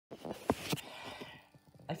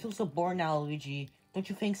I feel so bored now, Luigi. Don't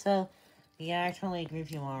you think so? Yeah, I totally agree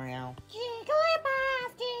with you, Mario.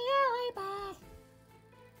 Jigglypuff! Jigglypuff!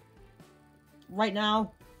 Right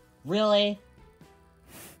now? Really?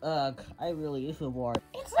 Ugh, I really do feel bored.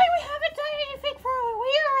 It's like we haven't done anything for a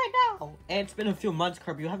year right now! And it's been a few months,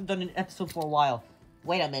 Kirby. You haven't done an episode for a while.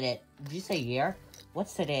 Wait a minute. Did you say year?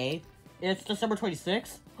 What's today? It's December 26th?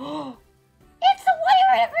 It's the 1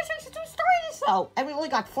 year anniversary since we started this show! And we only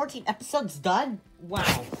got 14 episodes done?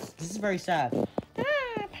 Wow. This is very sad.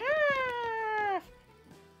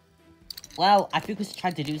 Well, I think we should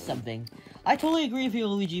try to do something. I totally agree with you,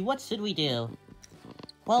 Luigi. What should we do?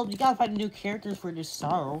 Well, we gotta find new characters for this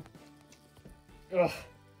show. Oh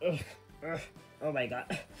my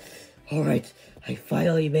god. Alright, I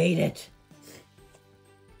finally made it.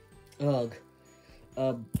 Ugh.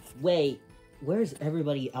 Wait. Where's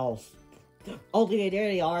everybody else? Oh, there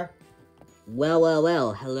they are.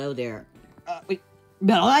 Well. Hello there. Wait.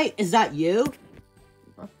 Melody, is that you?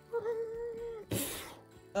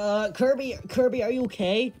 Kirby, are you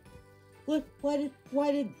okay? Why did,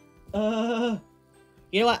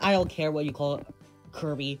 you know what, I don't care what you call it,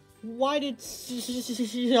 Kirby. Why did,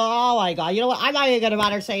 oh my god, you know what, I'm not even gonna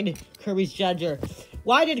bother saying Kirby's gender.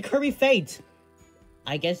 Why did Kirby faint?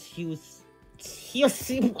 I guess he was,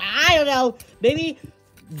 I don't know, maybe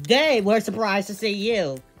they were surprised to see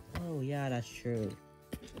you. Oh yeah, that's true.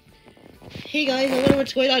 Hey guys, I wonder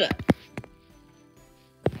what's going on.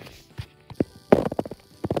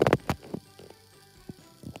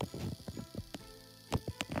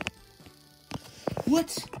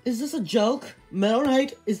 What? Is this a joke? Metal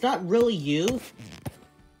Knight, is that really you?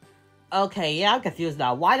 Okay, yeah, I'm confused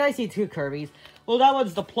now. Why did I see two Kirbys? Well, that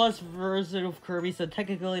one's the plus version of Kirby, so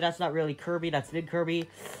technically that's not really Kirby, that's Big Kirby.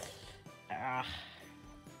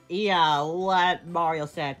 Yeah, what Mario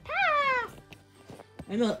said.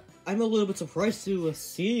 I'm a little bit surprised to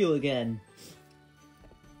see you again.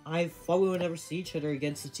 I thought we would never see each other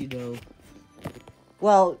again since you know.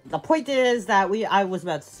 Well, the point is that I was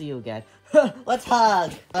about to see you again. Let's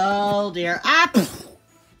hug. Oh dear.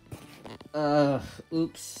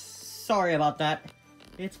 Oops. Sorry about that.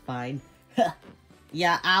 It's fine.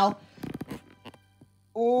 Yeah, ow.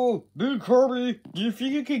 Oh, Big Kirby, do you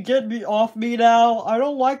think you can get me off me now? I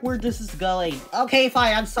don't like where this is going. Okay,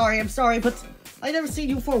 fine, I'm sorry, but I never seen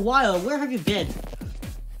you for a while. Where have you been?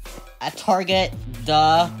 At Target,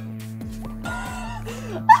 duh.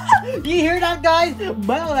 You hear that, guys?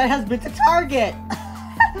 Well, that has been to Target.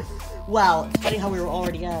 Wow, it's funny how we were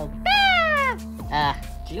already out.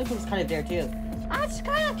 Jigglypuff's kind of there too. That's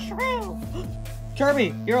kind of true.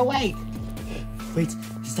 Kirby, you're awake. Wait,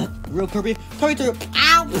 is that real Kirby? Coming through.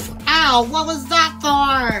 Ow! Ow! What was that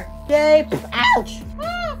for? Babe! Ouch!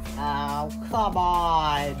 Ow, come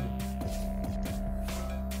on.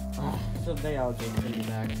 Someday I'll get Kirby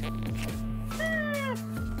back.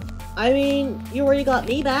 I mean, you already got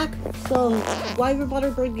me back, so why even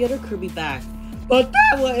bother bring the other Kirby back? But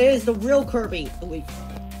that one is the real Kirby. Oh, wait,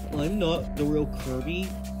 I'm not the real Kirby.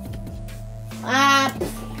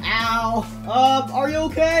 Ow. Are you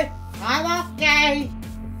okay? I'm okay.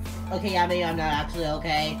 Okay, yeah, maybe I'm not actually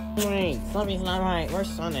okay. Wait, something's not right. Where's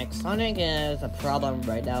Sonic? Sonic is a problem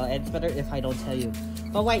right now. It's better if I don't tell you.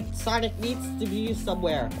 But wait, Sonic needs to be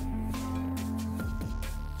somewhere.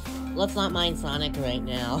 Let's not mind Sonic right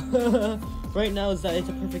now. Right now it's a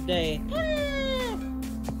perfect day.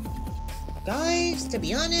 Guys, to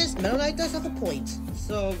be honest, Metal Knight does have a point.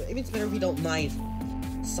 So maybe it's better if we don't mind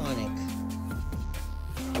Sonic.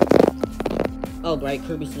 Oh, right,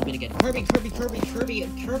 Kirby's sleeping again. Kirby,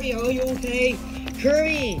 are you okay?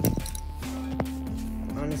 Kirby!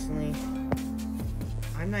 Honestly,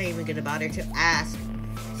 I'm not even gonna bother to ask.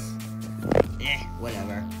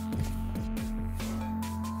 Whatever.